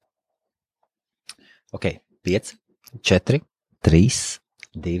Ok, 5, 4, 3,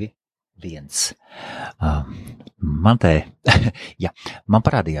 2, 1. Man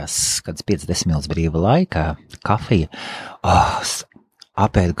parādījās, kad 5-10 minūtes brīva laikā, kafija,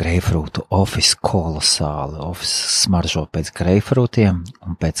 apēdu greifrūtu, office kolosāli, office smaržo pēc greifrūtiem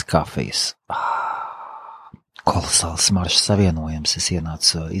un pēc kafijas. Kolosāli smaržas savienojums. Es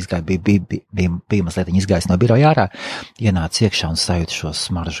ienācu, bija mazliet izgājis no biroja ārā, ienācu iekšā un sajūtu šo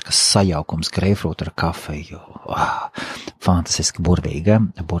smaržu, kas sajaukums greifrūtu ar kafiju. Fantastiski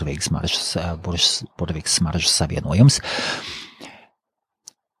burvīgs smaržas savienojums.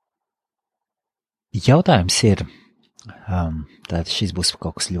 Jautājums ir, tad šis būs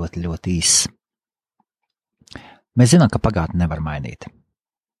kaut kas ļoti, ļoti īss. Mēs zinām, ka pagātni nevar mainīt.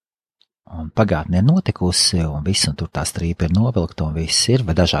 Un pagātnē ir notikusi, un viss, un tur tā strīpa ir novilkta, un viss ir,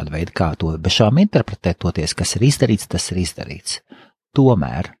 vai dažādi veidi, kā to bešām interpretēt, toties, kas ir izdarīts, tas ir izdarīts.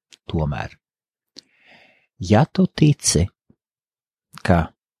 Tomēr, ja tu tici,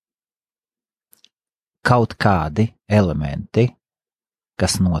 ka kaut kādi elementi,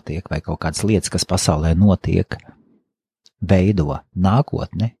 kas notiek, vai kaut kādas lietas, kas pasaulē notiek, veido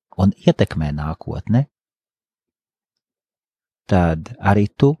nākotni un ietekmē nākotni, tad arī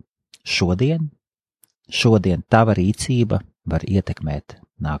tu šodien tava rīcība var ietekmēt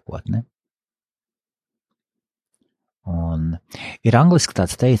nākotni. Un ir angliski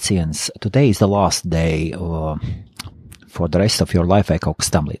tāds teiciens, today is the last day for the rest of your life, vai kaut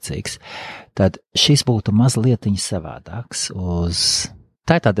kas tam līdzīgs. Tad šis būtu mazlietiņ savādāks.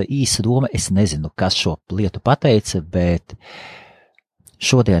 Tā ir tāda īsa doma, es nezinu, kas šo lietu pateica, bet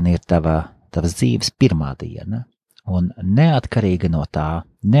šodien ir tavas dzīves pirmā diena. Un neatkarīgi no tā,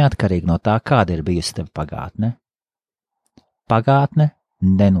 kāda ir bijusi tev pagātne,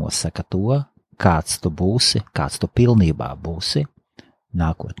 nenosaka to, kāds tu būsi, kāds tu pilnībā būsi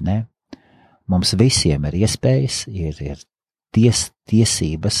nākotnē. Mums visiem ir iespējas, ir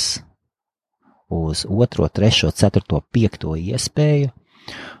tiesības uz 2., 3., 4., 5. iespēju,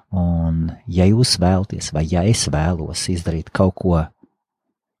 un ja jūs vēlaties, vai ja es vēlos izdarīt kaut ko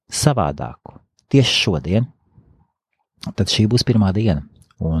savādāku tieši šodien, tad šī būs pirmā diena,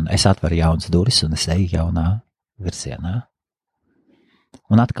 un es atveru jaunas durvis, un es eju jaunā virzienā.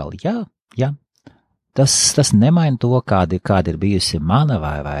 Un atkal, jā, tas nemaina to, kāda ir bijusi mana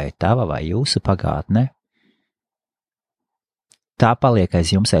vai tava vai jūsu pagātne. Tā paliek aiz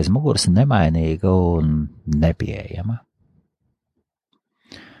jums aiz muguras nemainīga un nepieejama.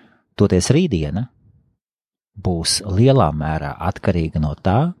 Toties rītdiena būs lielā mērā atkarīga no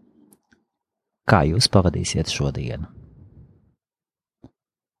tā, kā jūs pavadīsiet šodienu.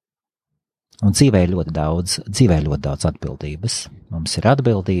 Un dzīvē ir ļoti daudz atbildības. Mums ir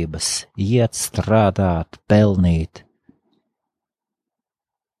atbildības iet, strādāt, pelnīt.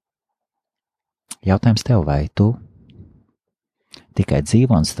 Jautājums tev, vai tu tikai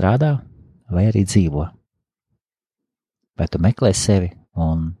dzīvo un strādā, vai arī dzīvo? Vai tu meklē sevi,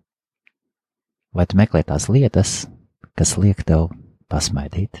 un vai tu meklē tās lietas, kas liek tev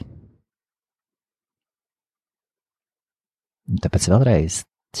pasmaidīt? Un tāpēc vēlreiz,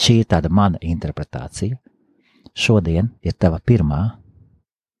 šī ir tāda mana interpretācija. Šodien ir tava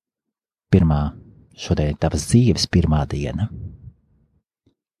šodien ir tavas dzīves pirmā diena.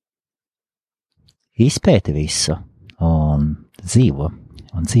 Izpēti visu un dzīvo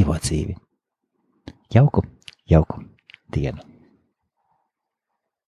dzīvi. Jauku dienu!